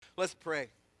Let's pray.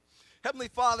 Heavenly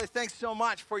Father, thanks so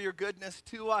much for your goodness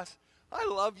to us. I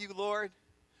love you, Lord.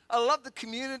 I love the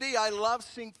community. I love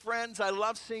seeing friends. I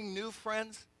love seeing new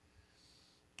friends.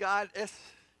 God,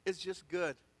 it's just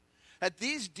good. That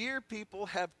these dear people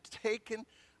have taken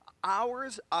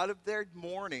hours out of their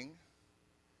morning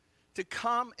to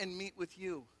come and meet with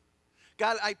you.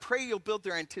 God, I pray you'll build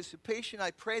their anticipation.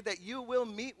 I pray that you will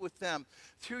meet with them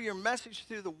through your message,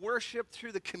 through the worship,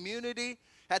 through the community,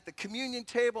 at the communion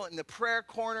table, in the prayer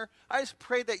corner. I just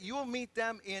pray that you will meet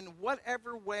them in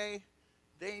whatever way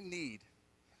they need.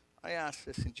 I ask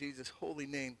this in Jesus' holy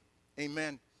name.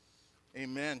 Amen.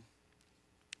 Amen.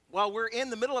 Well, we're in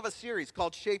the middle of a series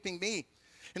called Shaping Me.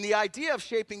 And the idea of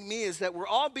shaping me is that we're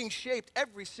all being shaped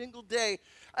every single day.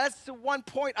 That's the one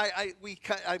point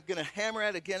I'm going to hammer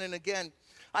at again and again.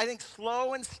 I think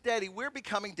slow and steady, we're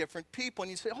becoming different people.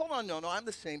 And you say, hold on, no, I'm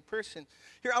the same person.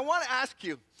 Here, I want to ask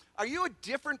you, are you a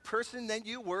different person than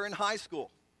you were in high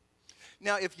school?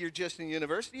 Now, if you're just in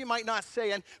university, you might not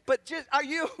say, but just are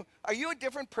you a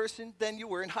different person than you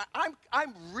were in high?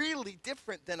 I'm really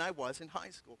different than I was in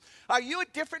high school. Are you a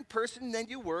different person than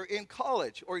you were in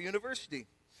college or university?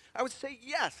 I would say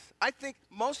yes. I think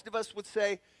most of us would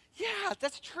say, yeah,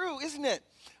 that's true, isn't it?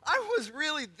 I was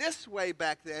really this way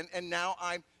back then, and now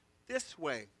I'm this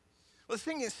way. Well, the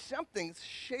thing is, something's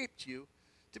shaped you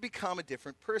to become a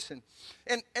different person.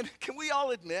 And can we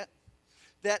all admit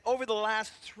that over the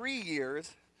last 3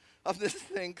 years of this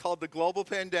thing called the global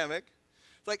pandemic,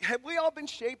 it's like, have we all been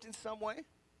shaped in some way?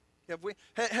 Have we?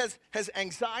 Has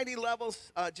anxiety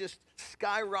levels just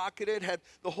skyrocketed? Had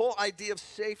the whole idea of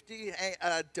safety,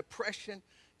 depression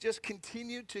just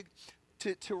continued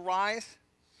to rise?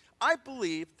 I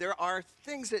believe there are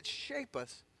things that shape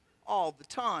us all the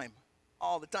time.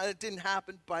 All the time. It didn't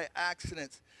happen by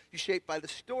accidents. You're shaped by the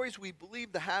stories we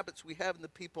believe, the habits we have, and the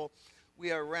people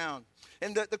we are around.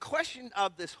 And the question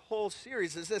of this whole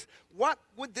series is this: what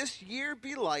would this year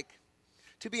be like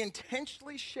to be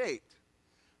intentionally shaped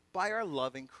by our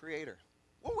loving Creator?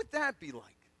 What would that be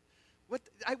like?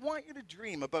 I want you to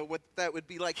dream about what that would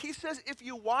be like. He says, if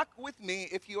you walk with me,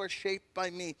 if you are shaped by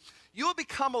me, you will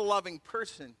become a loving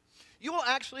person. You will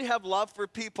actually have love for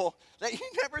people that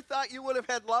you never thought you would have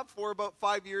had love for about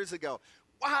 5 years ago.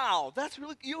 Wow,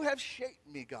 you have shaped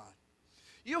me, God.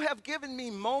 You have given me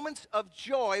moments of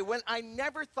joy when I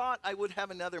never thought I would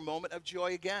have another moment of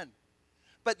joy again.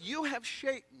 But you have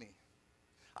shaped me.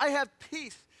 I have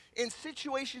peace in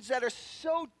situations that are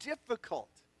so difficult,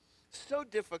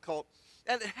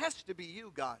 and it has to be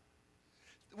you, God.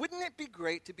 Wouldn't it be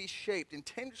great to be shaped,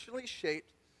 intentionally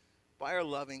shaped by our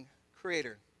loving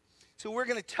Creator? So we're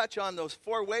going to touch on those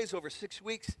 4 ways over 6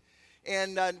 weeks.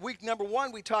 And week number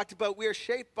 1, we talked about we are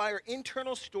shaped by our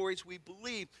internal stories we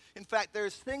believe. In fact,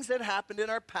 there's things that happened in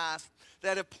our past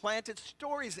that have planted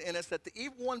stories in us that the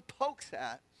evil one pokes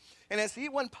at. And as the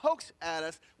evil one pokes at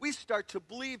us, we start to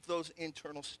believe those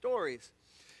internal stories.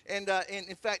 And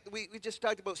in fact, we just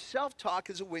talked about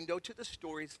self-talk as a window to the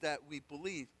stories that we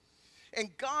believe. And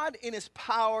God, in his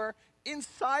power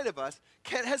inside of us,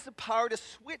 has the power to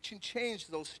switch and change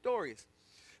those stories.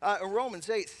 In Romans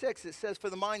 8:6, it says, for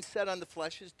the mind set on the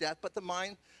flesh is death, but the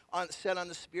mind set on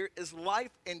the Spirit is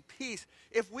life and peace.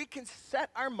 If we can set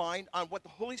our mind on what the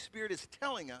Holy Spirit is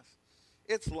telling us,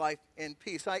 it's life and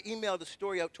peace. I emailed a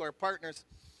story out to our partners,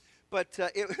 but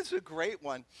it was a great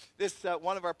one.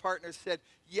 One of our partners said,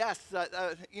 yes,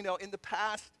 in the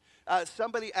past,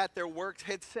 somebody at their work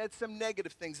had said some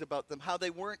negative things about them, how they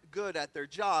weren't good at their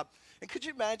job. And could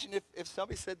you imagine if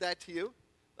somebody said that to you?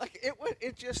 Like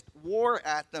it just wore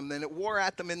at them, and it wore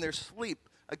at them in their sleep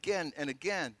again and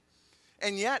again.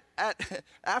 And yet,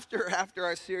 after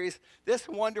our series, this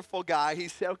wonderful guy, he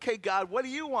said, okay, God, what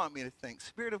do you want me to think?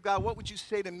 Spirit of God, what would you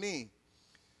say to me?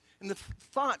 And the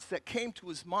thoughts that came to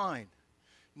his mind,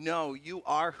 no, you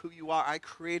are who you are. I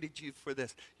created you for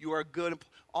this. You are good.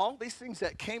 All these things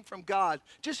that came from God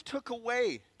just took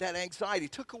away that anxiety,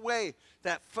 took away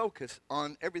that focus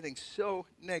on everything so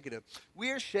negative.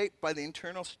 We are shaped by the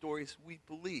internal stories we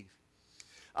believe.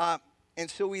 And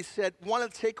so we said one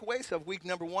of the takeaways of week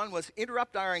number 1 was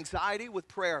interrupt our anxiety with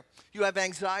prayer. You have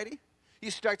anxiety? You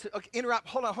start to interrupt.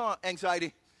 Hold on,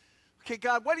 anxiety. Okay,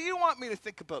 God, what do you want me to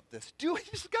think about this? You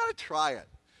just got to try it.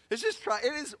 Let's just try.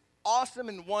 It is awesome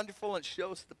and wonderful, and it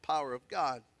shows the power of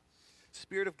God.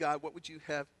 Spirit of God, what would you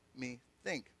have me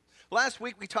think? Last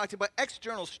week we talked about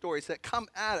external stories that come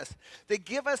at us. They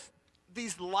give us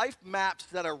these life maps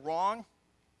that are wrong,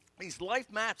 these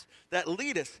life maps that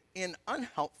lead us in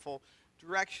unhelpful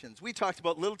directions. We talked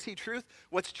about little t truth.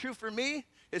 What's true for me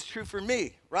It's true for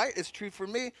me, right? It's true for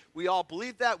me. We all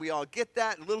believe that. We all get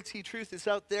that. Little T truth is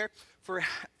out there. For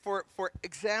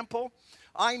example,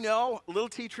 I know little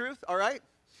T truth, all right?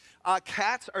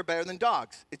 Cats are better than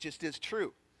dogs. It just is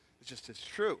true. It just is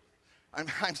true.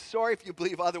 I'm sorry if you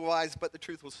believe otherwise, but the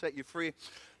truth will set you free,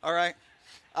 all right?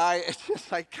 It's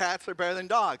just like cats are better than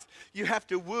dogs. You have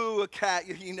to woo a cat.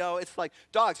 You know, it's like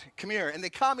dogs, come here. And they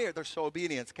come here. They're so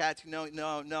obedient. Cats, no.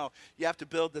 You have to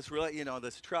build this,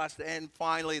 this trust. And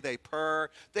finally, they purr.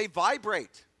 They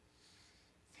vibrate.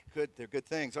 They're good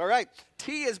things. All right.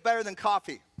 Tea is better than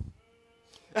coffee.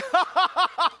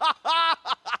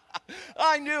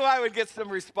 I knew I would get some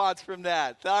response from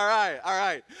that. All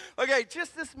right. Okay,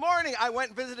 just this morning, I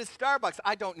went and visited Starbucks.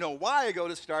 I don't know why I go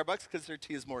to Starbucks, because their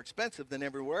tea is more expensive than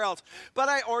everywhere else. But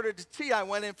I ordered a tea. I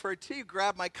went in for a tea,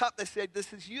 grabbed my cup. They said,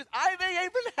 this is you. They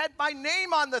even had my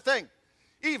name on the thing.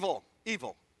 Evil.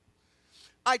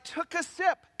 I took a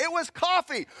sip. It was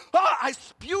coffee. I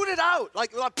spewed it out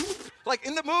like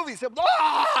in the movies.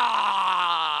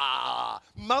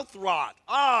 Mouth rot.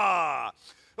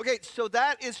 Okay, so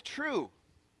that is true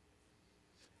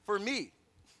for me.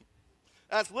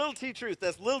 That's little T truth.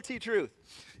 That's little T truth.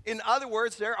 In other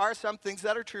words, there are some things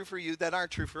that are true for you that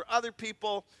aren't true for other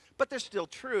people, but they're still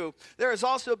true. There is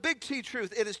also big T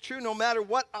truth. It is true no matter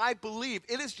what I believe.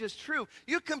 It is just true.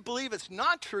 You can believe it's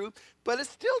not true, but it's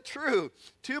still true.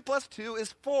 2 + 2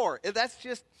 is 4. That's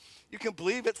just, you can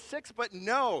believe it's 6, but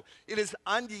no, it is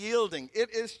unyielding. It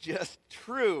is just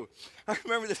true. I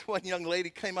remember this one young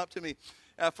lady came up to me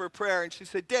for prayer, and she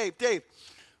said, Dave,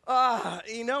 I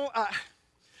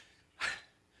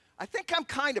think I'm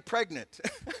kind of pregnant.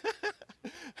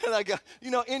 And I go,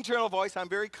 internal voice, I'm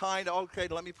very kind. Okay,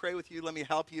 let me pray with you. Let me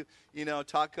help you,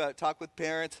 talk with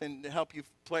parents and help you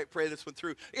pray this one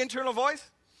through. Internal voice,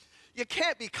 you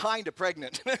can't be kind of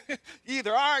pregnant. You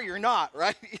either are or you're not,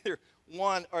 right? Either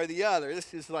one or the other.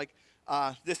 This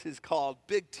is called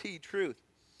big T truth.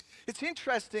 It's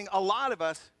interesting, a lot of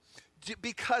us,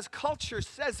 because culture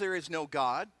says there is no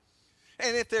God,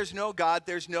 and if there's no God,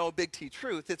 there's no big T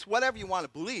truth. It's whatever you want to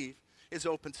believe is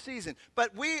open season.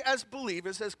 But we as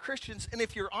believers, as Christians, and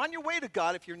if you're on your way to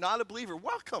God, if you're not a believer,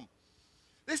 welcome.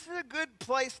 This is a good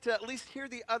place to at least hear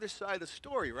the other side of the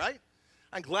story, right?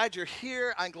 I'm glad you're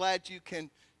here. I'm glad you can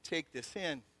take this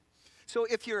in. So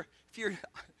if you're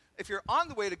on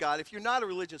the way to God, if you're not a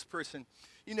religious person,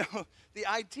 the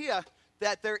idea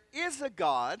that there is a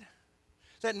God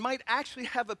that might actually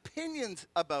have opinions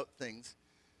about things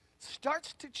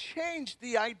starts to change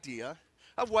the idea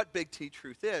of what big T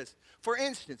truth is. For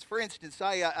instance,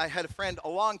 I had a friend a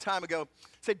long time ago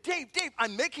said, Dave,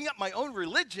 I'm making up my own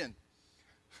religion.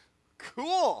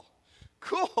 Cool.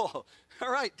 All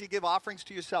right, do you give offerings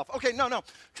to yourself? Okay, no.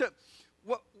 So,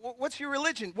 what's your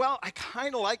religion? Well, I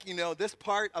kind of like, this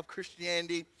part of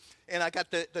Christianity, and I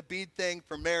got the bead thing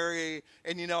from Mary,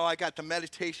 and, I got the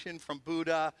meditation from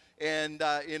Buddha, and,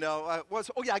 I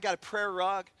got a prayer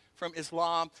rug from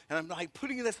Islam, and I'm like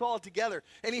putting this all together.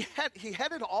 And he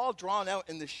had it all drawn out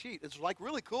in the sheet. It's like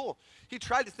really cool. He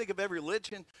tried to think of every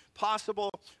religion possible.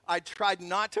 I tried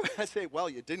not to. I say, well,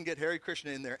 you didn't get Hare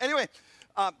Krishna in there. Anyway,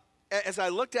 as I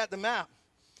looked at the map,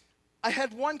 I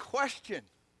had one question.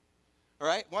 All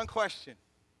right, one question.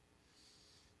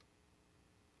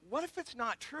 What if it's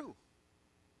not true?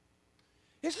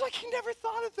 It's like he never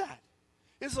thought of that.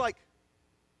 It's like,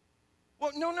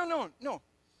 well, no.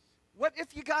 What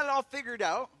if you got it all figured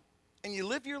out and you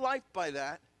live your life by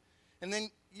that, and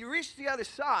then you reach the other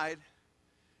side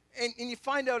and you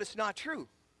find out it's not true?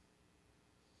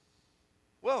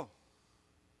 Whoa.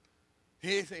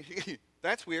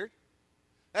 That's weird.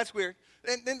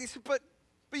 And then he said, but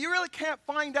you really can't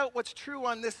find out what's true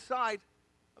on this side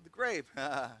of the grave.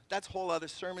 That's a whole other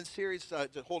sermon series.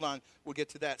 Hold on, we'll get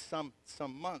to that some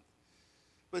month.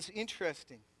 But it's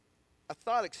interesting. A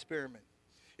thought experiment.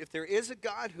 If there is a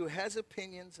God who has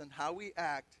opinions on how we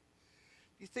act,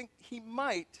 you think he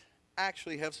might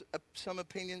actually have some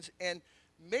opinions, and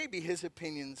maybe his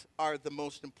opinions are the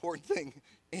most important thing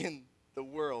in the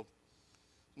world.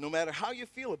 No matter how you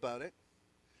feel about it,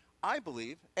 I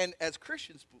believe, and as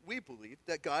Christians, we believe,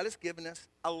 that God has given us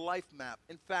a life map.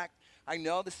 In fact, I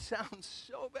know this sounds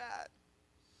so bad,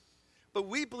 but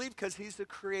we believe because he's the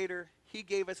creator, he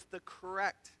gave us the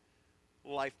correct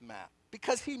life map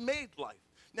because he made life.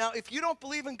 Now, if you don't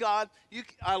believe in God,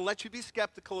 I'll let you be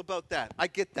skeptical about that. I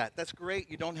get that. That's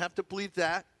great. You don't have to believe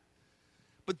that.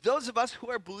 But those of us who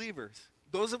are believers,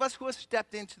 those of us who have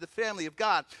stepped into the family of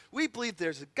God, we believe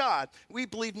there's a God. We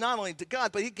believe not only to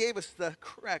God, but he gave us the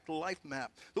correct life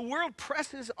map. The world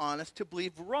presses on us to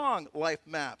believe wrong life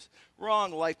maps.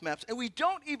 And we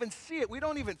don't even see it. We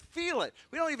don't even feel it.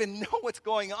 We don't even know what's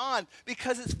going on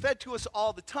because it's fed to us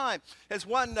all the time. As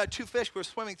two fish were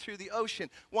swimming through the ocean,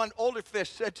 one older fish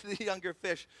said to the younger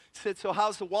fish, said, "So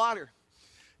how's the water?"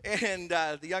 And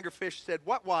the younger fish said,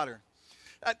 "What water?"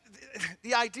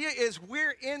 The idea is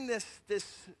we're in this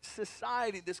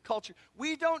society, this culture.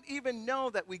 We don't even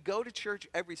know that we go to church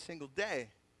every single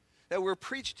day, that we're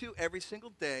preached to every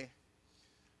single day,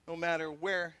 no matter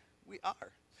where we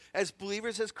are. As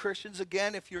believers, as Christians,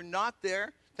 again, if you're not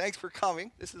there, thanks for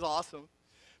coming. This is awesome.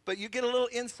 But you get a little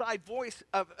inside voice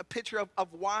of a picture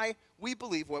of why we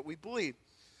believe what we believe.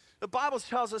 The Bible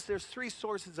tells us there's three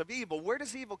sources of evil. Where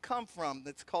does evil come from?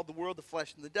 That's called the world, the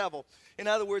flesh, and the devil. In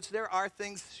other words, there are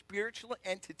things, spiritual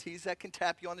entities that can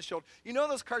tap you on the shoulder. You know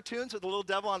those cartoons with the little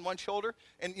devil on one shoulder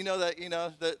and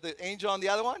the angel on the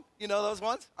other one? You know those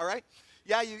ones? All right.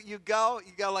 Yeah, you go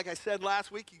like I said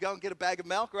last week, you go and get a bag of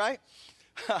milk, right?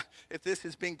 If this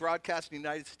is being broadcast in the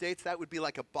United States, that would be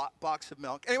like a box of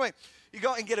milk. Anyway, you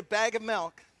go and get a bag of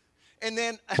milk, and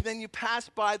then you pass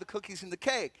by the cookies and the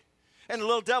cake. And the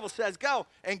little devil says, "Go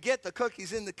and get the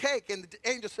cookies and the cake." And the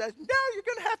angel says, "No, you're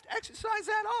going to have to exercise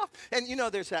that off." And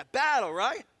there's that battle,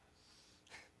 right?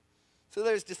 So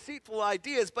there's deceitful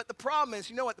ideas. But the problem is,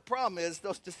 you know what the problem is?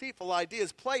 Those deceitful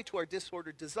ideas play to our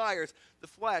disordered desires, the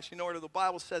flesh. In order, the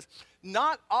Bible says,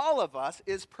 not all of us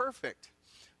is perfect.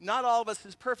 Not all of us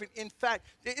is perfect. In fact,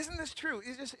 isn't this true?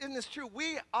 Isn't this true?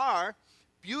 We are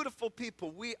beautiful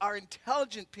people. We are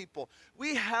intelligent people.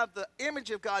 We have the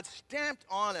image of God stamped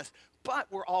on us,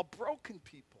 but we're all broken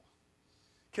people.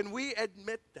 Can we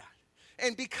admit that?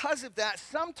 And because of that,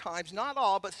 sometimes, not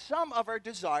all, but some of our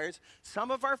desires,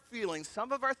 some of our feelings,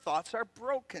 some of our thoughts are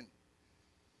broken.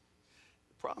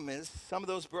 The problem is, some of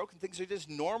those broken things are just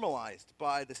normalized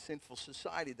by the sinful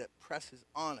society that presses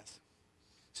on us.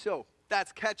 So,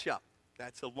 that's catch up.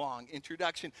 That's a long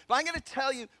introduction. But I'm going to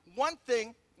tell you one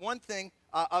thing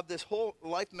of this whole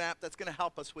life map that's going to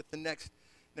help us with the next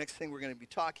thing we're going to be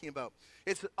talking about.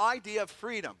 It's the idea of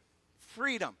freedom.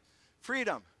 Freedom.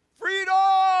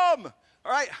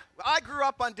 All right, I grew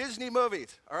up on Disney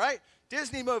movies, all right?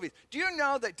 Disney movies. Do you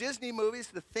know that Disney movies,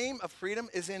 the theme of freedom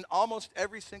is in almost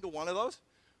every single one of those?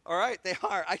 All right, they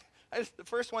are. The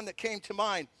first one that came to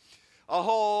mind, a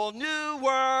whole new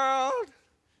world.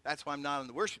 That's why I'm not on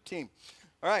the worship team.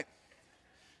 All right.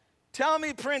 Tell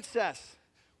me, princess,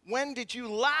 when did you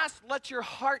last let your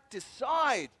heart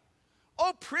decide?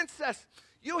 Oh, princess,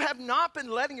 you have not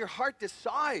been letting your heart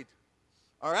decide.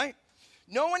 All right?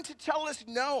 No one to tell us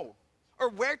no or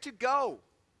where to go.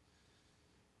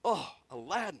 Oh,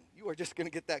 Aladdin, you are just going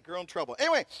to get that girl in trouble.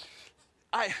 Anyway,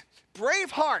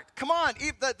 Braveheart. Come on,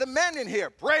 the men in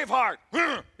here. Braveheart.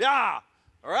 Yeah.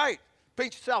 All right.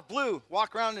 Paint yourself blue.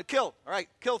 Walk around and kill. All right.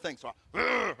 Kill things.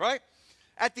 Right?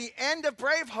 At the end of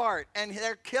Braveheart, and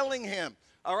they're killing him.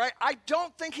 All right. I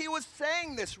don't think he was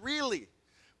saying this really.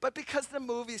 But because the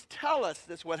movies tell us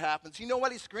this what happens. You know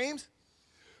what he screams?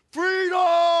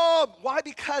 Freedom! Why?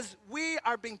 Because we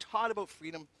are being taught about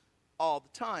freedom all the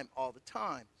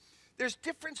time. There's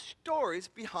different stories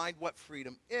behind what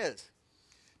freedom is.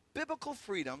 Biblical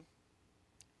freedom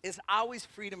is always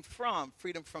freedom from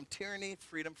tyranny,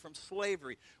 freedom from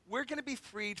slavery. We're going to be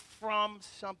freed from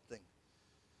something.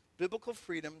 Biblical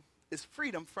freedom is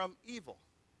freedom from evil.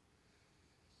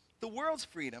 The world's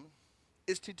freedom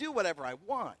is to do whatever I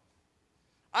want.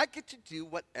 I get to do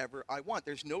whatever I want.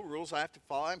 There's no rules I have to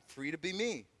follow. I'm free to be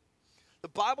me. The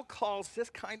Bible calls this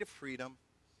kind of freedom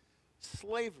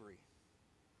slavery.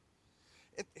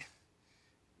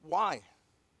 Why?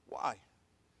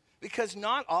 Because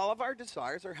not all of our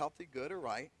desires are healthy, good, or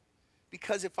right.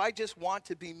 Because if I just want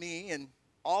to be me and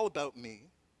all about me,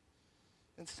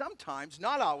 then sometimes,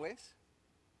 not always,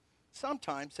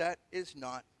 sometimes that is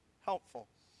not helpful.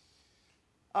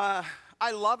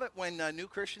 I love it when new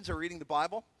Christians are reading the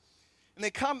Bible, and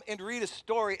they come and read a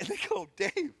story, and they go,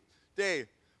 Dave,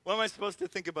 what am I supposed to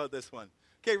think about this one?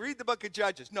 Okay, read the book of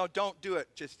Judges. No, don't do it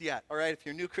just yet, all right? If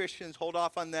you're new Christians, hold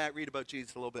off on that. Read about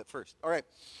Jesus a little bit first, all right?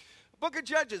 Book of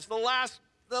Judges, the last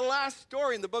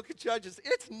story in the book of Judges,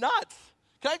 it's nuts.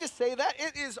 Can I just say that?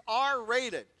 It is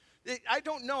R-rated. I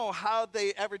don't know how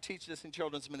they ever teach this in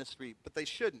children's ministry, but they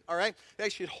shouldn't, all right? They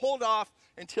should hold off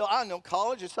until, I don't know,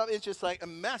 college or something. It's just like a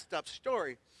messed up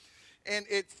story. And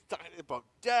it's about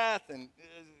death and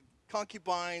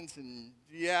concubines and,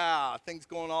 things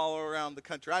going all around the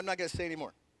country. I'm not going to say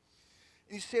anymore.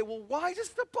 And you say, well, why does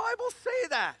the Bible say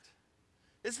that?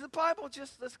 Is the Bible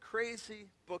just this crazy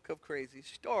book of crazy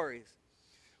stories?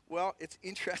 Well, it's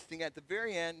interesting. At the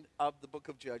very end of the book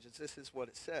of Judges, this is what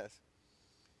it says.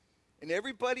 And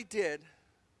everybody did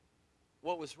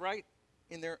what was right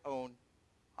in their own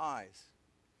eyes.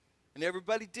 And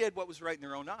everybody did what was right in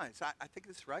their own eyes. I think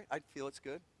it's right. I feel it's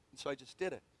good. And so I just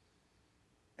did it.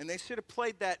 And they should have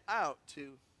played that out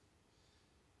to,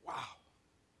 wow,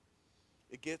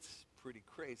 it gets pretty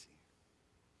crazy.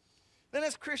 Then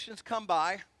as Christians come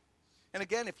by, and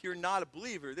again, if you're not a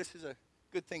believer, this is a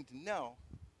good thing to know.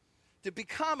 To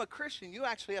become a Christian, you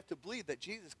actually have to believe that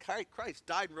Jesus Christ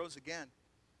died and rose again.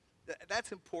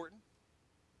 That's important.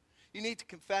 You need to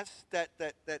confess that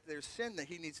there's sin that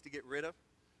he needs to get rid of.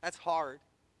 That's hard.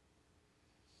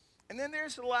 And then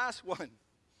there's the last one.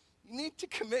 You need to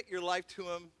commit your life to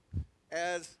him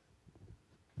as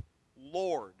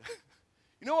Lord.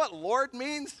 You know what Lord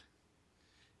means?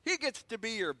 He gets to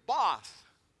be your boss.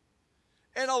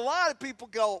 And a lot of people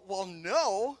go, well,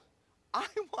 no, I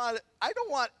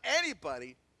don't want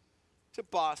anybody to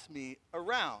boss me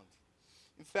around.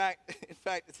 In fact,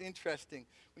 it's interesting.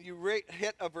 When you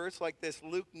hit a verse like this,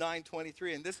 Luke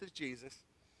 9:23, and this is Jesus.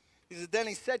 He said, then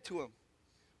he said to him,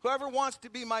 whoever wants to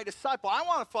be my disciple, I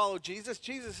want to follow Jesus.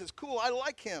 Jesus is cool. I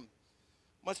like him.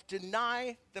 Must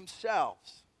deny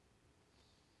themselves.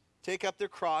 Take up their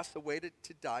cross, the way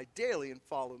to die daily, and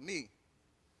follow me.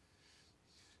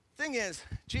 Thing is,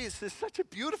 Jesus is such a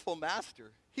beautiful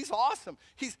master. He's awesome.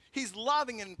 He's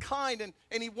loving and kind,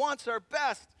 and he wants our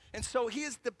best. And so he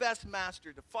is the best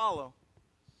master to follow.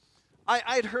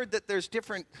 I'd heard that there's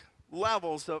different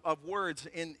levels of words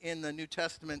in the New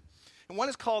Testament. And one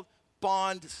is called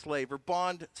bond slave or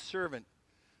bond servant.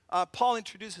 Paul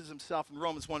introduces himself in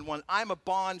Romans 1:1. I'm a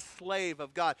bond slave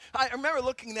of God. I remember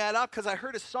looking that up because I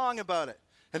heard a song about it.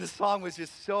 And the song was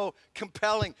just so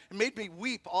compelling. It made me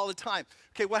weep all the time.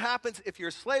 Okay, what happens if you're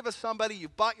a slave of somebody, you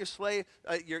bought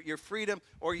your freedom,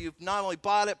 or you've not only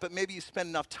bought it, but maybe you spent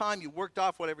enough time, you worked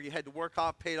off whatever you had to work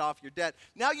off, paid off your debt.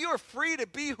 Now you are free to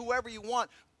be whoever you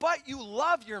want, but you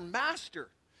love your master.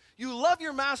 You love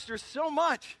your master so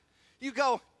much. You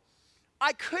go,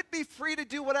 I could be free to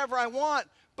do whatever I want,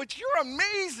 but you're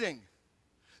amazing.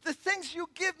 The things you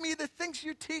give me, the things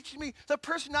you teach me, the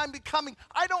person I'm becoming,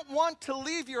 I don't want to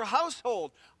leave your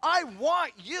household. I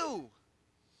want you.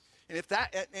 And if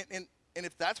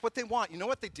that's what they want, you know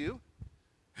what they do?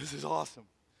 This is awesome.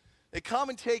 They come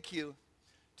and take you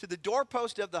to the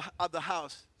doorpost of the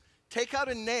house, take out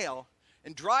a nail,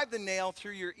 and drive the nail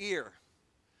through your ear.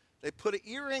 They put an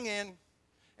earring in,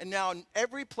 and now in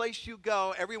every place you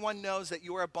go, everyone knows that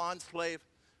you are a bond slave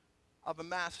of a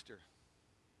master.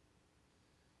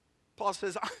 Paul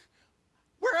says,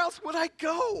 where else would I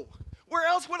go? Where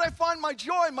else would I find my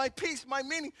joy, my peace, my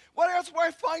meaning? Where else would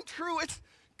I find true? It's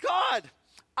God.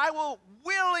 I will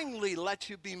willingly let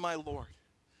you be my Lord.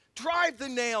 Drive the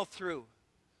nail through.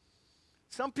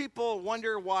 Some people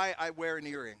wonder why I wear an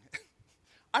earring.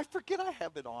 I forget I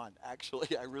have it on,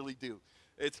 actually. I really do.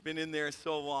 It's been in there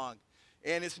so long.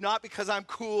 And it's not because I'm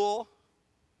cool.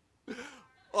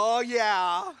 Oh,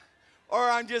 yeah. Or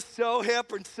I'm just so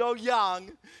hip and so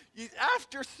young.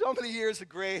 After so many years of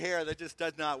gray hair, that just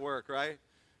does not work, right?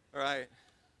 All right.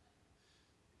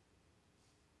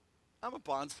 I'm a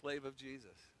bond slave of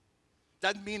Jesus.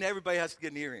 Doesn't mean everybody has to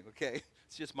get an earring, okay?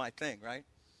 It's just my thing, right?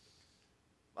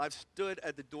 I've stood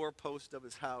at the doorpost of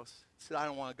his house, said, I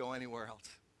don't want to go anywhere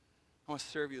else. I want to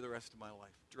serve you the rest of my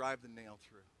life. Drive the nail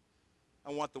through.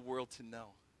 I want the world to know.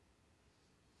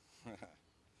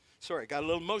 Sorry, got a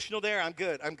little emotional there. I'm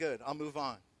good. I'll move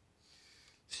on.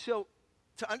 So,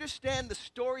 to understand the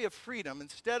story of freedom,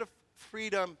 instead of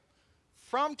freedom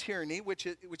from tyranny, which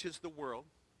is the world,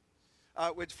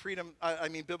 which freedom,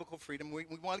 biblical freedom, we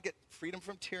want to get freedom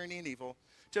from tyranny and evil,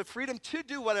 to freedom to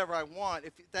do whatever I want.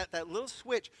 If that little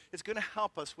switch is going to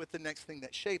help us with the next thing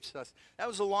that shapes us. That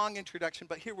was a long introduction,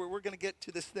 but here we're going to get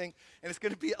to this thing, and it's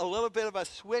going to be a little bit of a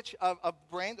switch of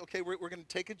brain. Okay, we're going to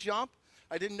take a jump.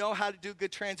 I didn't know how to do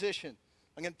good transition.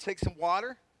 I'm going to take some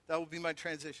water. That will be my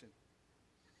transition.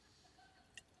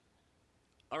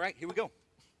 All right, here we go.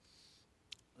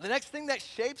 The next thing that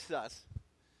shapes us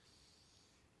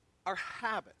are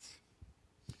habits.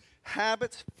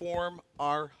 Habits form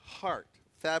our heart.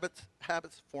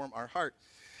 Habits form our heart.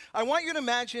 I want you to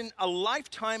imagine a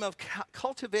lifetime of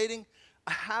cultivating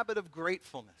a habit of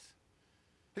gratefulness.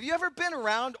 Have you ever been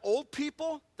around old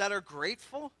people that are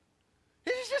grateful?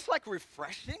 It's just like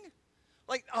refreshing.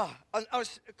 I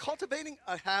was cultivating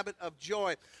a habit of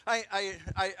joy.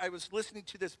 I was listening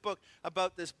to this book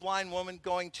about this blind woman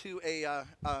going to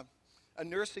a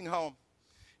nursing home.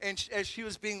 And as she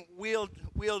was being wheeled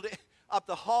up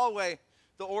the hallway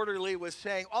the orderly was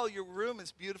saying, oh, your room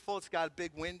is beautiful. It's got a big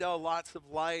window, lots of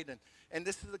light, and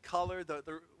this is the color.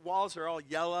 The walls are all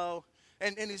yellow.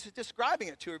 And he's describing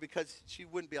it to her because she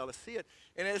wouldn't be able to see it.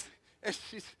 And as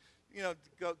she's,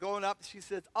 going up, she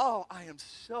says, oh, I am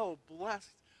so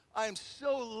blessed. I am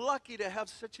so lucky to have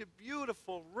such a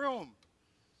beautiful room.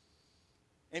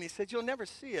 And he said, you'll never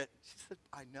see it. She said,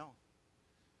 I know.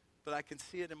 But I can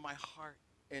see it in my heart,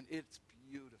 and it's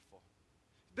beautiful.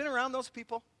 Been around those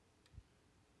people?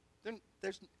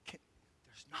 There's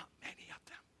not many of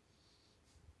them.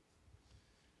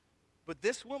 But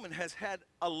this woman has had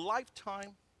a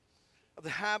lifetime of the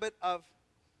habit of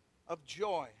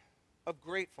joy, of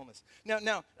gratefulness.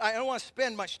 Now, I don't want to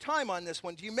spend much time on this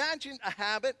one. Do you imagine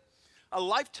a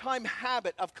lifetime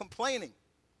habit of complaining?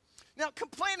 Now,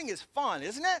 complaining is fun,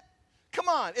 isn't it? Come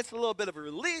on, it's a little bit of a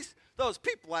release. Those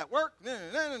people at work,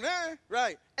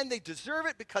 right, and they deserve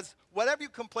it because whatever you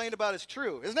complain about is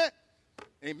true, isn't it?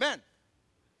 Amen.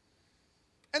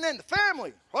 And then the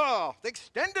family, oh, the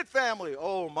extended family,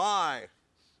 oh my,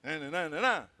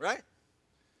 right?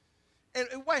 And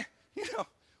why,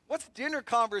 what's dinner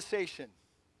conversation?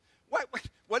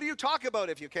 What do you talk about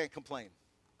if you can't complain?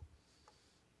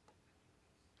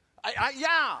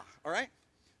 Yeah, all right?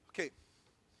 Okay.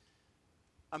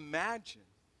 Imagine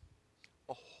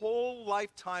a whole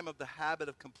lifetime of the habit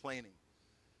of complaining.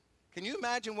 Can you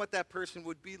imagine what that person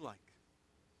would be like?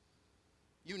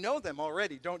 You know them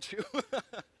already, don't you?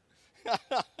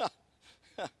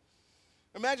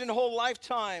 Imagine a whole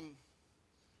lifetime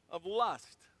of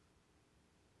lust.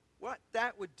 What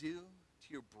that would do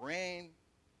to your brain,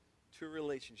 to a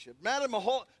relationship. Imagine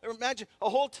a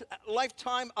whole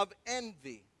lifetime of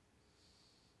envy.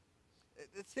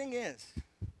 The thing is,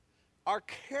 our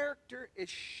character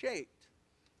is shaped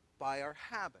by our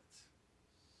habits.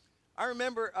 I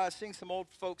remember seeing some old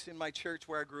folks in my church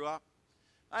where I grew up.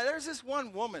 There's this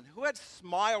one woman who had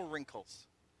smile wrinkles.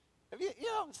 Have you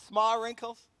smile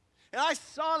wrinkles? And I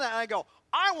saw that and I go,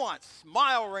 I want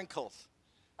smile wrinkles.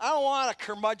 I don't want a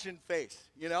curmudgeon face,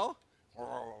 Oh,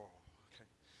 okay.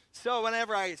 So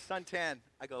whenever I suntan,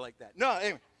 I go like that. No,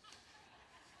 anyway.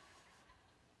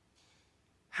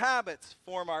 Habits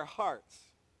form our hearts.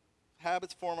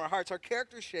 Habits form our hearts. Our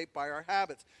character is shaped by our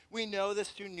habits. We know this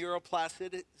through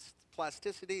neuroplasticity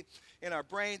in our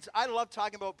brains. I love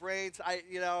talking about brains.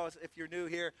 If you're new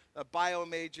here, a bio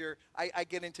major, I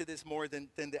get into this more than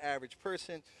the average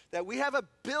person. That we have 1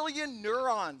 billion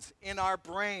neurons in our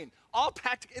brain, all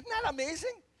packed together. Isn't that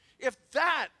amazing? If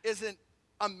that isn't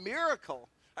a miracle.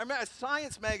 I remember a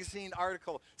Science magazine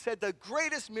article said the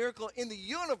greatest miracle in the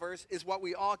universe is what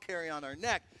we all carry on our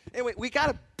neck. Anyway, we got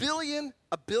 1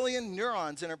 billion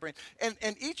neurons in our brain.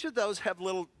 And each of those have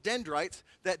little dendrites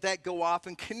that go off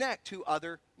and connect to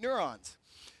other neurons.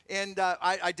 And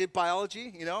I did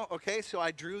biology, okay, so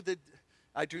I drew the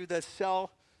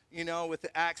cell, with the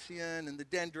axion and the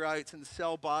dendrites and the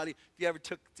cell body. If you ever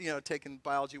taken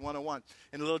biology 101.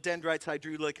 And the little dendrites, I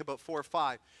drew like about 4 or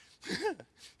 5.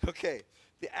 Okay.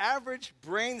 The average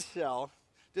brain cell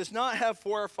does not have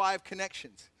 4 or 5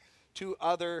 connections to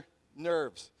other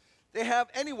nerves. They have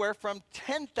anywhere from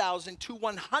 10,000 to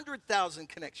 100,000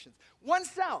 connections. One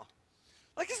cell.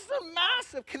 Like, this is a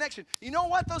massive connection. You know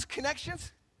what? Those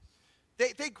connections,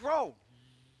 they grow.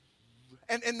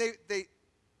 And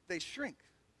they shrink.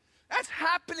 That's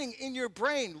happening in your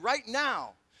brain right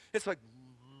now. It's like,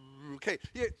 okay,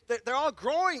 they're all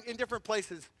growing in different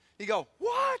places. You go,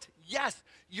 what? Yes,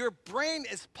 your brain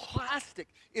is plastic.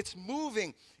 It's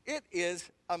moving. It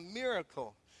is a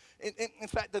miracle. In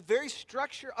fact, the very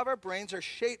structure of our brains are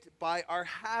shaped by our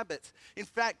habits. In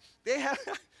fact, they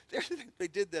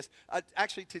did this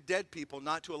actually to dead people,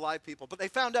 not to alive people. But they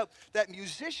found out that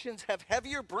musicians have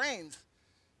heavier brains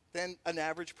than an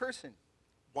average person.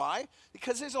 Why?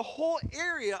 Because there's a whole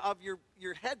area of your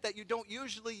head that you don't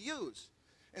usually use.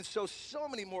 And so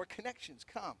many more connections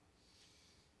come.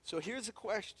 So here's a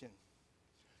question.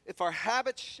 If our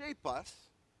habits shape us,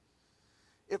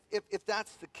 if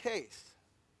that's the case,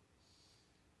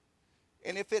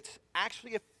 and if it's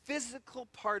actually a physical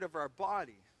part of our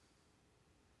body,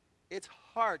 it's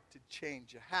hard to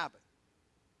change a habit,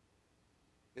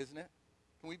 isn't it?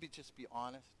 Can we just be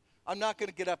honest? I'm not going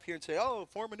to get up here and say, oh,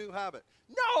 form a new habit.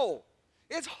 No,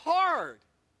 it's hard.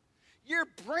 Your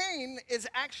brain is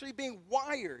actually being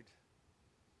wired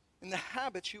in the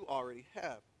habits you already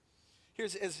have.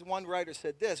 Here's, as one writer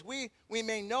said this, we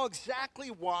may know exactly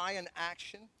why an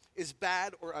action is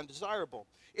bad or undesirable.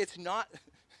 It's not,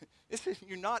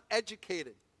 you're not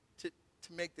educated to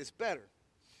make this better.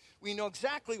 We know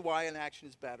exactly why an action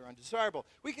is bad or undesirable.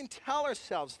 We can tell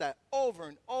ourselves that over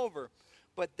and over,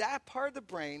 but that part of the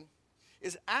brain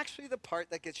is actually the part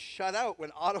that gets shut out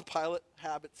when autopilot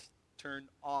habits turn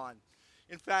on.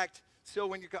 In fact, so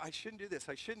when you go, I shouldn't do this,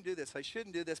 I shouldn't do this, I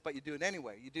shouldn't do this, but you do it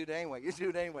anyway, you do it anyway, you do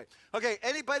it anyway. Okay,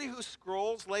 anybody who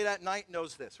scrolls late at night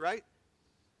knows this, right?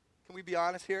 Can we be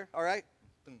honest here? All right?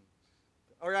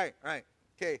 All right.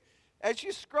 Okay. As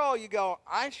you scroll, you go,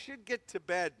 I should get to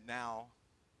bed now.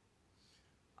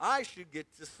 I should get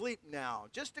to sleep now.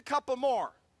 Just a couple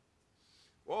more.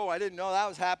 Whoa, I didn't know that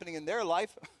was happening in their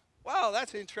life. Wow,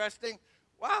 that's interesting.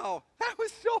 Wow, that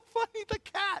was so funny. The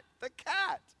cat. The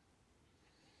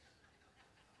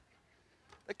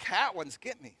cat ones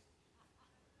get me.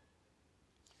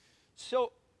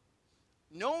 So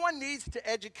no one needs to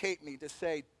educate me to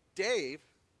say, Dave,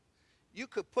 you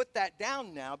could put that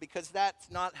down now because that's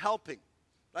not helping.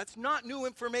 That's not new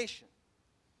information.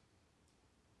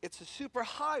 It's the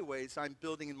superhighways I'm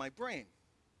building in my brain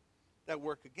that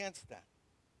work against that.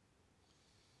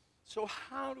 So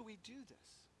how do we do this?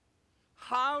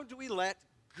 How do we let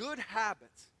good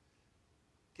habits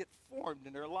get formed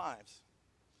in our lives?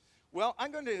 Well,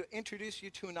 I'm going to introduce you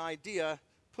to an idea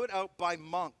put out by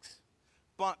monks,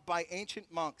 by ancient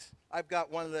monks. I've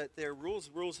got one of their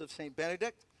rules of St.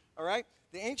 Benedict, all right?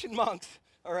 The ancient monks,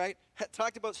 all right,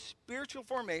 talked about spiritual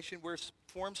formation. We're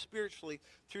formed spiritually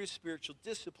through spiritual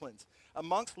disciplines.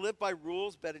 Monks lived by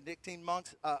rules, Benedictine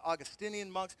monks, Augustinian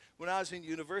monks. When I was in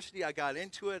university, I got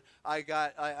into it.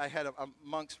 I had a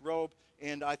monk's robe,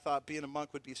 and I thought being a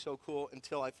monk would be so cool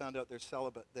until I found out they're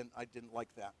celibate. Then I didn't like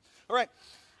that. All right.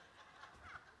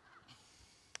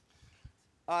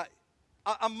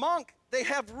 A monk, they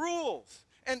have rules.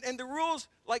 And the rules,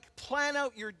 like, plan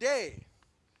out your day.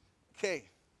 Okay,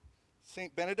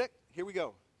 St. Benedict, here we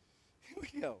go.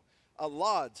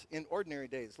 Lauds in ordinary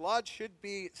days. Lauds should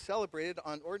be celebrated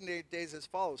on ordinary days as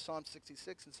follows. Psalm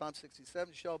 66 and Psalm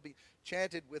 67 shall be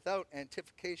chanted without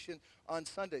antification on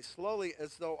Sundays, slowly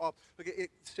as though all. Okay,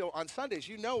 so on Sundays,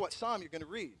 you know what psalm you're going to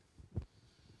read.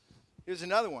 Here's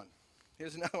another one.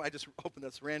 I just opened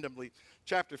this randomly.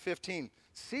 Chapter 15,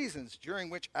 seasons during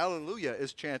which Alleluia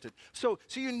is chanted. So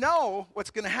you know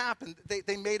what's going to happen.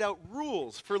 They made out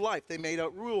rules for life. They made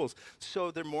out rules.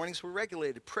 So their mornings were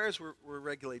regulated. Prayers were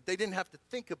regulated. They didn't have to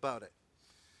think about it.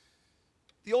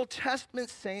 The Old Testament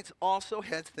saints also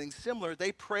had things similar.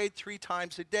 They prayed 3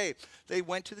 times a day. They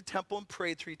went to the temple and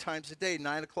prayed 3 times a day,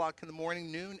 9 o'clock in the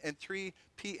morning, noon, and 3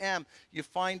 p.m. You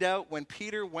find out when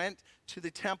Peter went to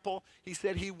the temple, he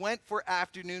said he went for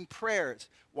afternoon prayers.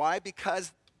 Why?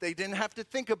 Because they didn't have to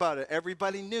think about it.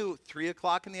 Everybody knew 3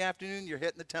 o'clock in the afternoon, you're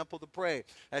hitting the temple to pray.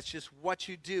 That's just what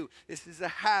you do. This is a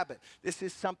habit. This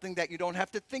is something that you don't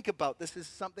have to think about. This is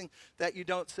something that you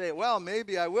don't say, well,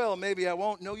 maybe I will, maybe I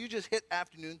won't. No, you just hit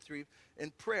afternoon 3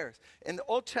 in prayers. In the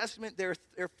Old Testament, their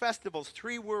festivals,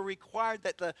 3 were required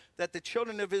that the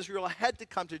children of Israel had to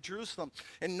come to Jerusalem.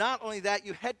 And not only that,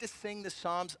 you had to sing the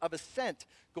Psalms of Ascent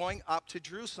going up to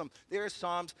Jerusalem. There are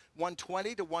Psalms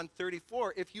 120 to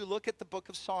 134. If you look at the book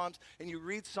of Psalms and you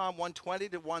read Psalm 120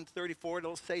 to 134,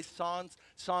 it'll say Psalms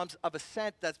of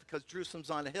Ascent. That's because Jerusalem's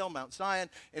on a hill, Mount Zion.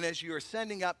 And as you're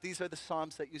ascending up, these are the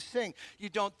Psalms that you sing. You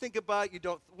don't think about it. You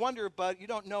don't wonder about it. You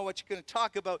don't know what you're going to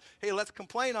talk about. Hey, let's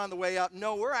complain on the way up.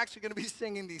 No, we're actually going to be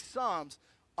singing these Psalms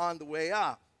on the way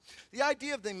up. The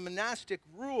idea of the monastic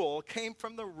rule came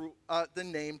from the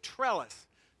name trellis.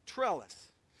 Trellis.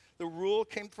 The rule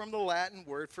came from the Latin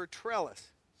word for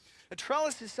trellis. A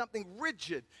trellis is something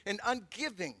rigid and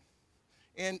ungiving.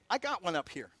 And I got one up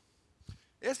here.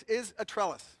 This is a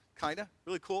trellis, kind of.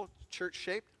 Really cool,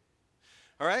 church-shaped.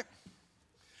 All right?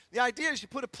 The idea is you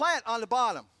put a plant on the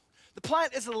bottom. The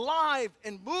plant is alive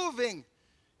and moving.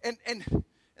 And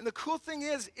the cool thing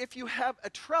is, if you have a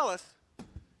trellis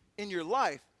in your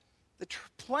life, the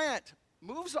plant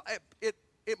moves, it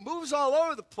moves all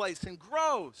over the place and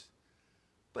grows.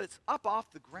 But it's up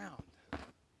off the ground.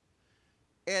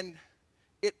 And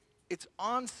it's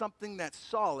on something that's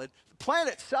solid. The plant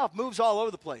itself moves all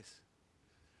over the place.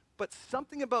 But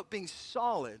something about being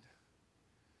solid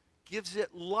gives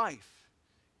it life.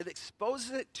 It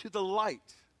exposes it to the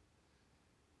light.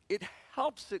 It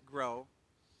helps it grow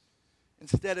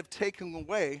instead of taking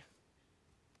away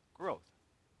growth.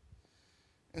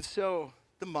 And so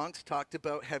the monks talked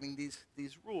about having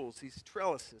these rules, these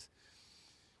trellises.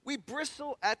 We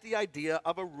bristle at the idea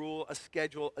of a rule, a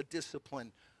schedule, a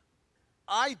discipline.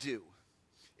 I do.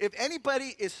 If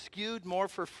anybody is skewed more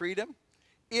for freedom,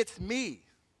 it's me.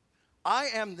 I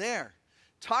am there.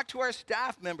 Talk to our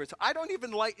staff members. I don't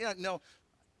even I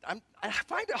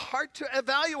find it hard to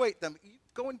evaluate them. You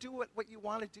go and do what you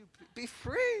want to do. Be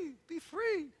free. Be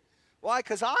free. Why?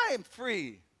 Because I am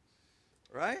free.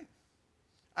 Right?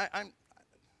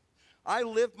 I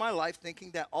lived my life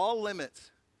thinking that all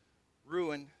limits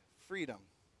ruin freedom.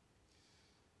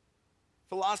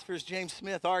 Philosophers James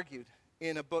Smith argued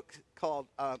in a book called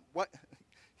What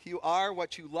You Are,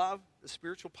 What You Love, The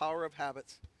Spiritual Power of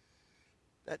Habits,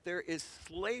 that there is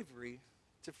slavery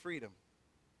to freedom.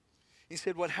 He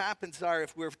said what happens are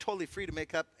if we're totally free to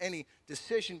make up any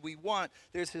decision we want,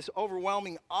 there's this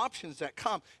overwhelming options that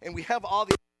come, and we have all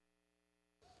the...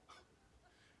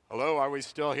 Hello, are we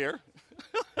still here?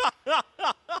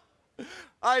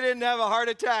 I didn't have a heart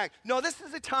attack. No, this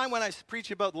is a time when I preach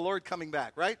about the Lord coming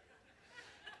back, right?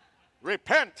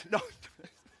 Repent. No.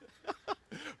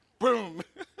 Boom.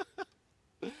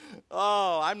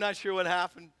 Oh, I'm not sure what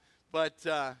happened, but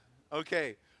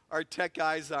okay. Our tech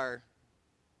guys are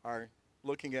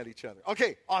looking at each other.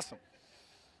 Okay, awesome.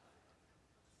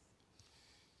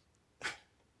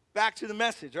 Back to the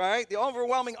message, all right? The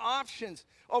overwhelming options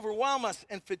overwhelm us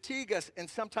and fatigue us, and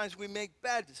sometimes we make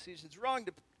bad decisions, wrong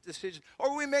decisions,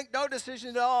 or we make no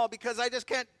decision at all because I just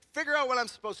can't figure out what I'm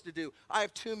supposed to do. I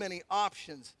have too many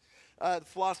options. The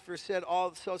philosopher said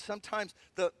so sometimes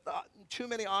the too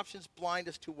many options blind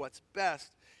us to what's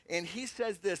best. And he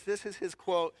says this is his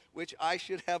quote, which I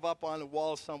should have up on a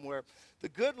wall somewhere. The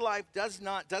good life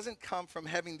doesn't come from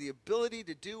having the ability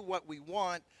to do what we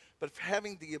want, but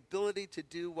having the ability to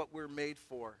do what we're made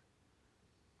for.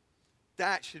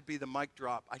 That should be the mic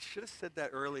drop. I should have said that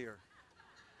earlier.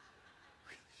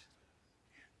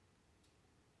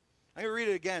 I'm going to read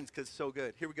it again because it's so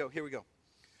good. Here we go.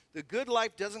 The good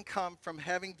life doesn't come from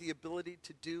having the ability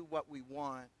to do what we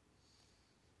want,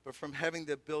 but from having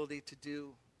the ability to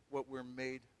do what we're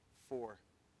made for.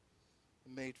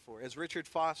 As Richard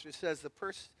Foster says, the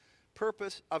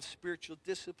purpose of spiritual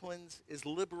disciplines is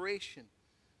liberation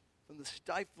from the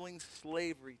stifling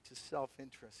slavery to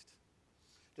self-interest.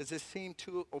 Does this seem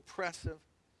too oppressive?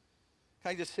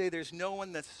 Can I just say there's no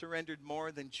one that's surrendered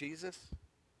more than Jesus?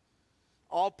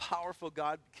 All-powerful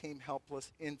God became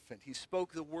helpless infant. He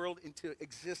spoke the world into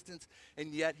existence,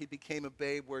 and yet he became a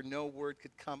babe where no word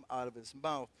could come out of his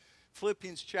mouth.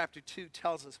 Philippians chapter 2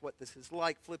 tells us what this is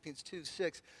like. Philippians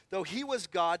 2:6. Though he was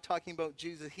God, talking about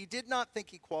Jesus, he did not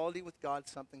think equality with God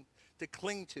something to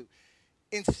cling to.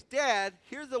 Instead,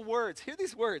 hear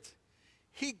these words.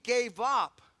 He gave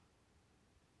up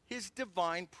his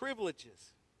divine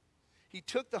privileges. He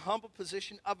took the humble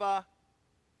position of a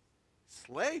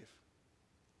slave.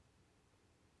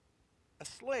 A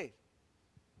slave.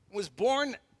 Was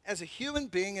born as a human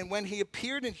being, and when he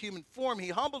appeared in human form, he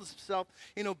humbled himself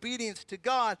in obedience to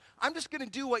God. I'm just going to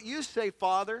do what you say,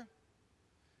 Father.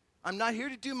 I'm not here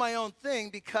to do my own thing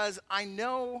because I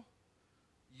know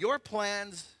your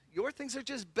plans, your things are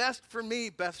just best for me,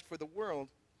 best for the world.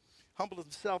 Humbled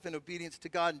himself in obedience to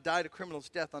God and died a criminal's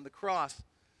death on the cross.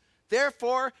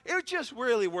 Therefore, it just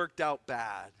really worked out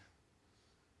bad.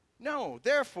 No,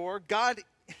 therefore, God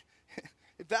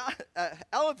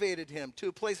elevated him to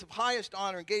a place of highest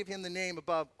honor and gave him the name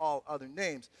above all other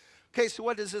names. Okay, so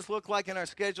what does this look like in our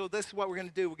schedule? This is what we're going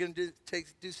to do. We're going to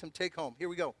do some take home. Here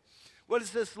we go. What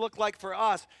does this look like for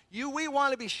us? We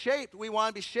want to be shaped. We want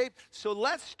to be shaped. So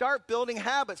let's start building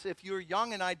habits. If you're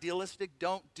young and idealistic,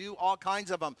 don't do all kinds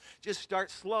of them. Just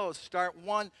start slow. Start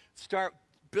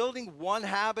building one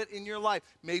habit in your life,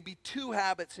 maybe two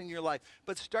habits in your life.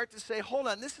 But start to say, hold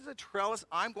on, this is a trellis.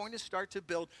 I'm going to start to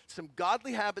build some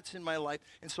godly habits in my life.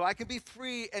 And so I can be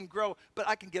free and grow, but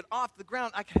I can get off the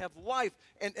ground. I can have life,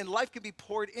 and life can be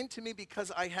poured into me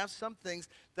because I have some things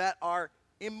that are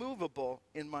immovable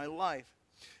in my life.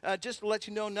 Just to let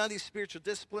you know, none of these spiritual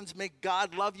disciplines make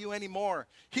God love you anymore.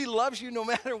 He loves you no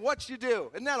matter what you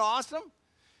do. Isn't that awesome?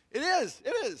 It is.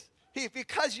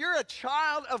 Because you're a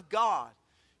child of God.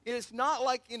 It's not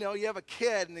like, you have a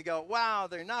kid and they go, wow,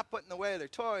 they're not putting away their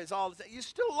toys. You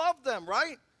still love them,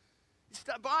 right?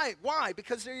 Why?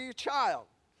 Because they're your child.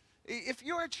 If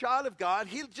you're a child of God,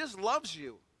 he just loves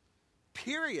you,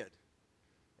 period.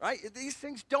 Right? These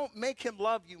things don't make him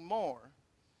love you more.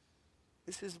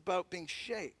 This is about being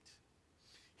shaped.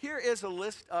 Here is a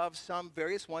list of some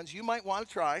various ones you might want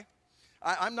to try.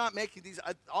 I'm not making these.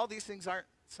 All these things aren't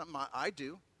something I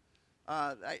do.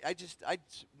 I just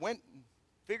went and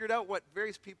figured out what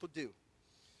various people do.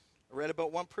 I read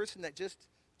about one person that just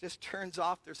turns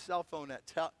off their cell phone at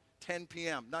 10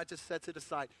 p.m., not just sets it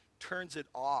aside, turns it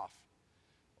off.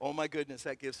 Oh my goodness,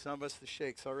 that gives some of us the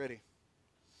shakes already.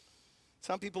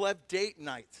 Some people have date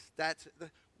nights.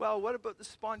 What about the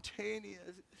spontaneous?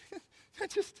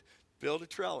 Just build a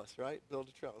trellis, right? Build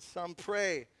a trellis. Some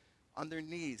pray on their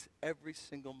knees every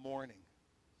single morning.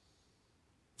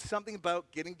 Something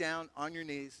about getting down on your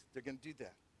knees, they're going to do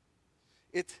that.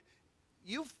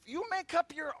 You make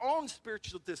up your own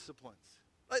spiritual disciplines.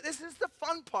 This is the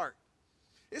fun part.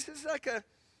 This is like a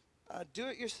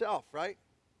do-it-yourself, right?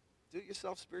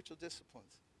 Do-it-yourself spiritual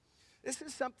disciplines. This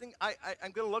is something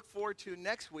I'm going to look forward to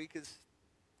next week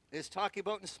is talking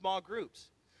about in small groups.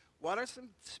 What are some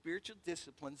spiritual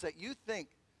disciplines that you think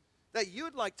that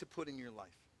you'd like to put in your life?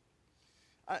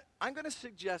 I'm going to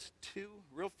suggest two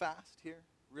real fast here,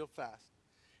 real fast.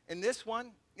 And this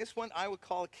one I would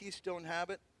call a keystone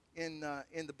habit in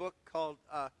the book called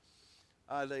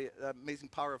The Amazing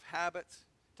Power of Habits.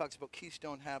 It talks about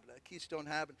keystone habit. A keystone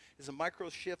habit is a micro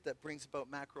shift that brings about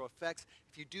macro effects.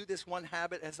 If you do this one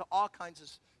habit, it has all kinds of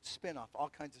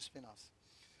spin-offs.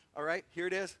 All right, here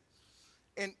it is.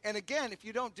 And again, if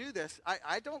you don't do this,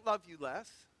 I don't love you less.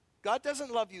 God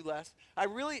doesn't love you less. I'm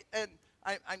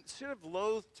sort of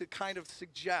loath to kind of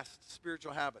suggest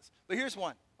spiritual habits. But here's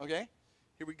one, okay?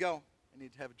 Here we go. I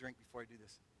need to have a drink before I do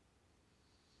this.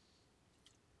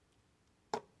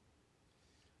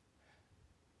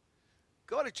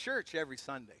 Go to church every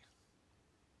Sunday.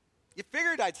 You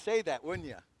figured I'd say that, wouldn't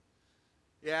you?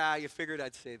 Yeah, you figured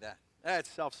I'd say that. That's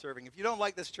self-serving. If you don't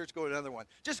like this church, go to another one.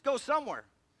 Just go somewhere.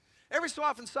 Every so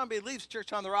often somebody leaves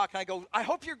Church on the Rock, and I go, I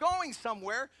hope you're going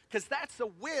somewhere, because that's a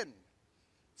win.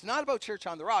 It's not about Church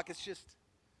on the Rock. It's just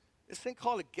this thing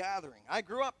called a gathering. I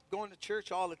grew up going to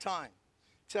church all the time,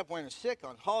 except when I was sick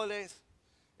on holidays.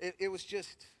 It's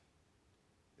just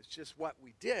what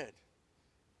we did.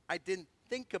 I didn't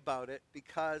think about it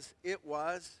because it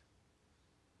was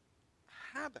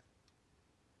a habit.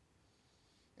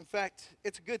 In fact,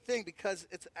 it's a good thing because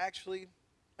it's actually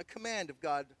a command of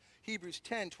God. Hebrews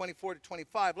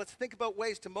 10:24-25. Let's think about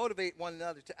ways to motivate one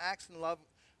another to acts in love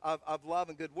of love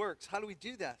and good works. How do we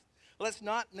do that? Let's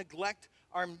not neglect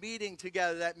our meeting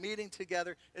together. That meeting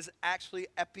together is actually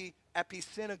epi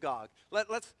synagogue.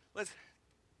 Let's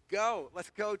go.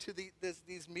 Let's go to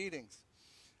these meetings,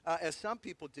 as some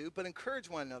people do, but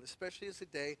encourage one another, especially as the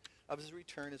day of his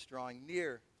return is drawing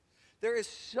near. There is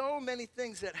so many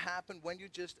things that happen when you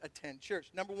just attend church.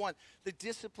 Number one, the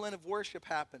discipline of worship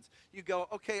happens. You go,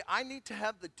 okay, I need to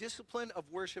have the discipline of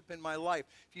worship in my life.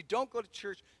 If you don't go to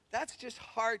church, that's just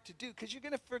hard to do because you're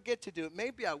going to forget to do it.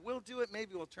 Maybe I will do it.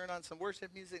 Maybe we'll turn on some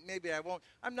worship music. Maybe I won't.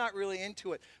 I'm not really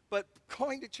into it. But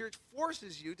going to church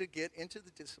forces you to get into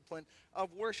the discipline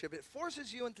of worship. It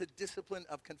forces you into the discipline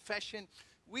of confession.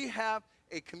 We have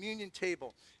a communion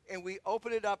table, and we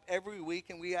open it up every week,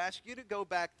 and we ask you to go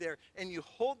back there, and you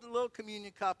hold the little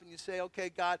communion cup, and you say, okay,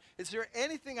 God, is there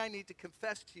anything I need to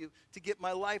confess to you to get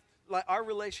my life, our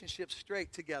relationship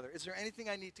straight together? Is there anything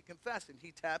I need to confess? And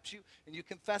he taps you, and you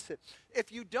confess it.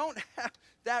 If you don't have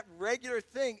that regular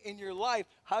thing in your life,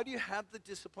 how do you have the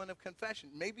discipline of confession?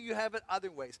 Maybe you have it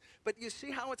other ways, but you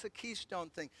see how it's a keystone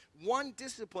thing. One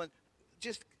discipline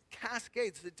just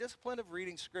cascades, the discipline of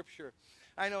reading Scripture.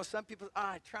 I know some people,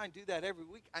 I try and do that every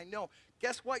week. I know.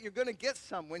 Guess what? You're going to get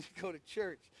some when you go to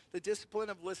church. The discipline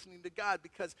of listening to God,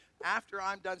 because after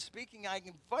I'm done speaking, I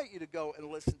invite you to go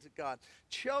and listen to God.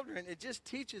 Children, it just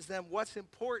teaches them what's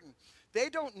important. They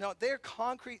don't know. They're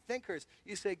concrete thinkers.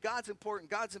 You say, God's important,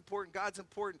 God's important, God's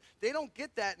important. They don't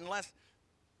get that unless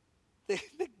they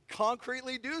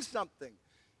concretely do something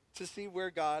to see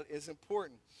where God is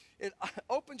important. It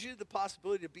opens you to the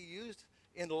possibility to be used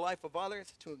in the life of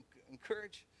others, to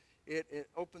encourage. It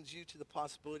opens you to the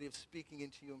possibility of speaking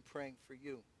into you and praying for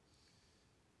you.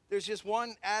 There's just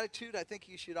one attitude I think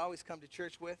you should always come to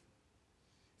church with.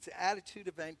 It's an attitude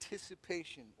of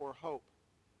anticipation or hope.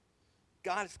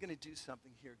 God is going to do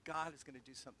something here. God is going to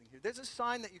do something here. There's a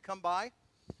sign that you come by,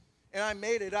 and I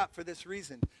made it up for this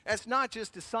reason. It's not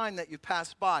just a sign that you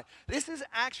pass by. This is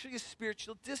actually a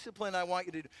spiritual discipline I want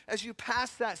you to do. As you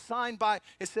pass that sign by,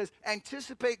 it says,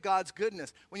 anticipate God's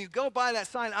goodness. When you go by that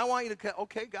sign, I want you to go,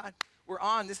 okay, God, we're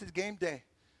on. This is game day.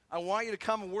 I want you to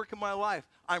come and work in my life.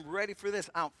 I'm ready for this.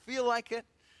 I don't feel like it.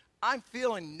 I'm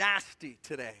feeling nasty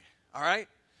today, all right?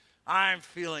 I'm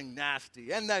feeling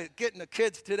nasty. And getting the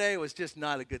kids today was just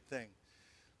not a good thing.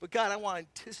 But God, I want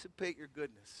to anticipate your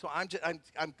goodness. So I'm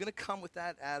going to come with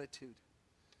that attitude.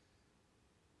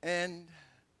 And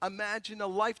imagine a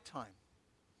lifetime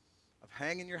of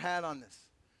hanging your hat on this.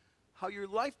 How your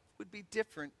life would be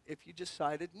different if you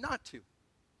decided not to.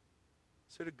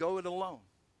 So to go it alone.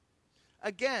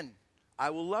 Again,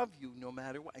 I will love you no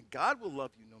matter what. And God will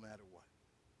love you no matter what.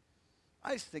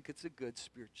 I just think it's a good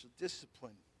spiritual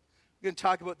discipline. We're going to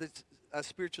talk about this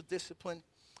spiritual discipline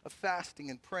of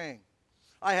fasting and praying.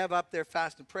 I have up there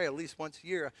fast and pray at least once a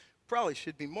year. Probably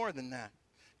should be more than that.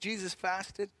 Jesus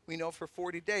fasted, we know, for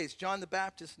 40 days. John the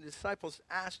Baptist and the disciples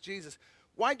asked Jesus,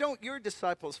 why don't your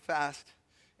disciples fast?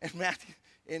 And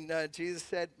Jesus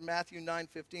said, Matthew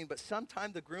 9:15, but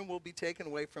sometime the groom will be taken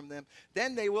away from them.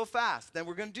 Then they will fast. Then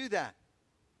we're going to do that.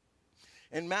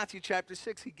 In Matthew chapter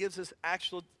 6, he gives us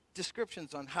actual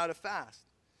descriptions on how to fast.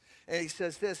 And he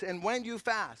says this, and when you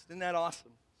fast, isn't that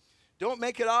awesome? Don't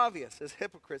make it obvious, as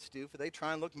hypocrites do, for they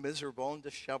try and look miserable and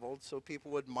disheveled so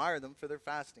people would admire them for their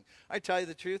fasting. I tell you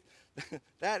the truth,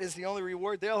 that is the only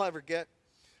reward they'll ever get.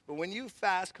 But when you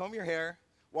fast, comb your hair,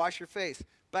 wash your face.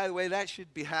 By the way, that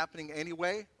should be happening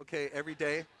anyway, okay, every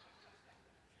day.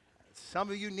 Some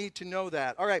of you need to know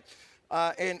that. All right,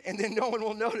 and then no one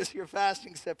will notice you're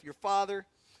fasting except your Father,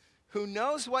 who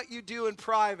knows what you do in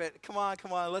private. Come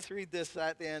on, let's read this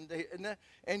at the end.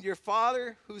 And your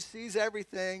Father who sees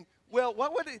everything, well,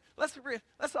 what would it,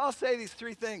 let's all say these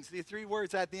three things, the three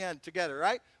words at the end together,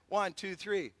 right? 1, 2,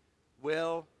 3.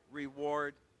 Will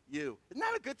reward you. Isn't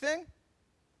that a good thing?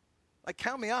 Like,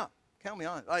 count me up. Count me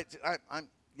on.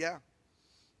 Yeah,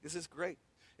 this is great.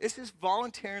 This is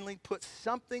voluntarily put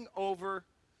something over,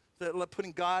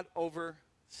 putting God over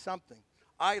something.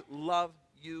 I love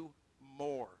you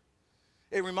more.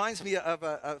 It reminds me of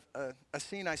a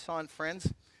scene I saw in Friends.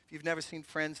 If you've never seen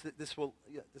Friends, this will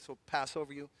pass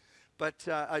over you. But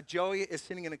Joey is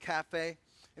sitting in a cafe,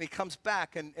 and he comes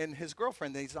back, and his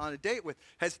girlfriend that he's on a date with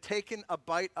has taken a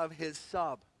bite of his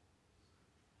sub.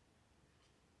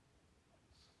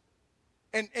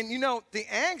 And you know, the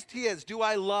angst he has, do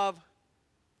I love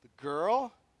the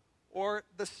girl or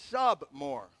the sub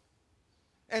more?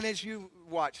 And as you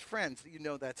watch Friends, you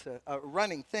know that's a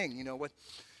running thing, you know what.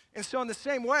 And so in the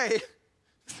same way,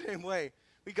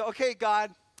 we go, okay,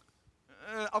 God,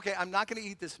 okay, I'm not going to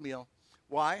eat this meal.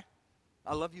 Why?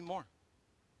 I love you more.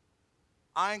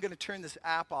 I'm going to turn this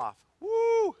app off.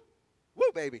 Woo!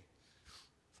 Woo, baby.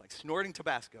 It's like snorting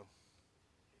Tabasco.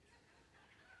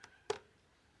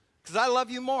 Because I love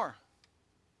you more.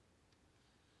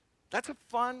 That's a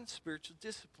fun spiritual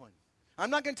discipline. I'm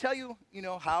not going to tell you,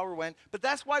 how or when, but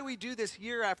that's why we do this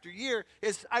year after year,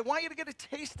 is I want you to get a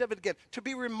taste of it again, to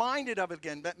be reminded of it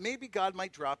again, that maybe God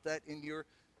might drop that in your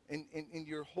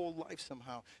whole life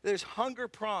somehow. There's hunger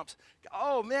prompts.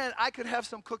 Oh, man, I could have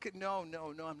some cooking. No,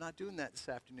 I'm not doing that this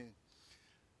afternoon.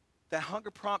 That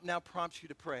hunger prompt now prompts you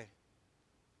to pray.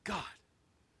 God,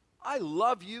 I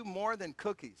love you more than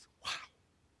cookies. Wow.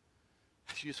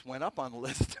 She just went up on the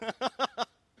list.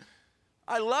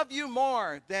 I love you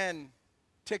more than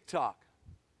TikTok.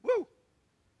 Woo!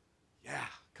 Yeah,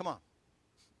 come on.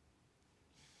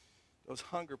 Those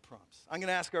hunger prompts. I'm going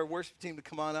to ask our worship team to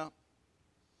come on up.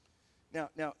 Now,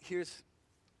 this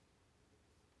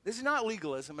is not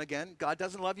legalism again. God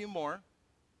doesn't love you more.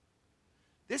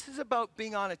 This is about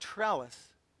being on a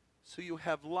trellis so you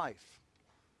have life.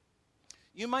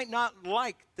 You might not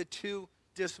like the two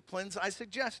disciplines I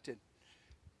suggested.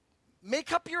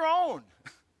 Make up your own.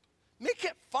 Make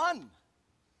it fun.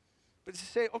 But to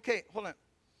say, okay, hold on.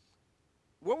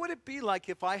 What would it be like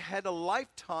if I had a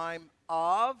lifetime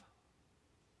of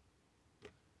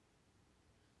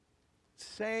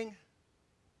saying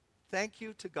thank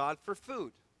you to God for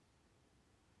food,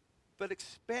 but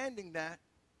expanding that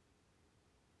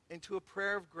into a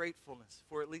prayer of gratefulness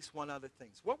for at least one other thing?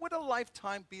 What would a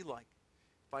lifetime be like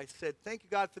if I said, thank you,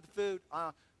 God, for the food.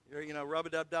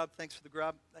 Rub-a-dub-dub, thanks for the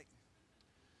grub.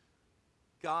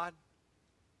 God,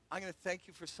 I'm going to thank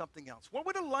you for something else. What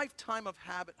would a lifetime of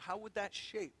habit, how would that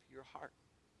shape your heart?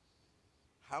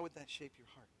 How would that shape your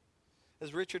heart?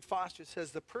 As Richard Foster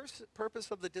says, the purpose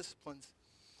of the disciplines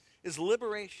is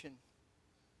liberation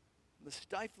from the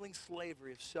stifling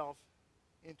slavery of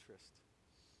self-interest.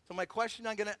 So my question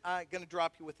I'm going to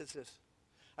drop you with is this.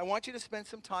 I want you to spend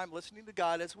some time listening to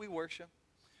God as we worship,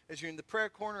 as you're in the prayer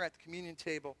corner at the communion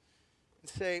table, and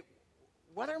say,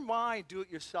 what are my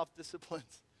do-it-yourself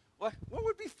disciplines? What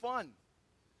would be fun?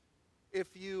 If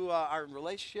you are in a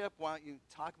relationship, why don't you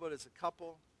talk about it as a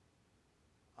couple?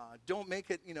 Don't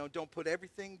make it, don't put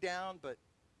everything down, but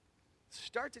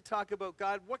start to talk about,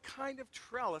 God, what kind of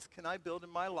trellis can I build in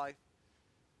my life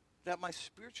that my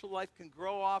spiritual life can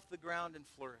grow off the ground and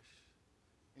flourish,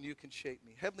 and you can shape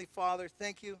me. Heavenly Father,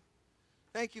 thank you.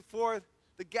 Thank you for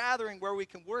the gathering where we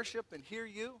can worship and hear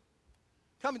you.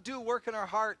 Come and do work in our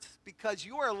hearts because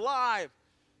you are alive,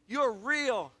 you are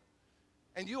real,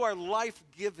 and you are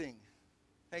life-giving.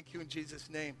 Thank you in Jesus'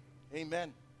 name.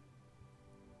 Amen.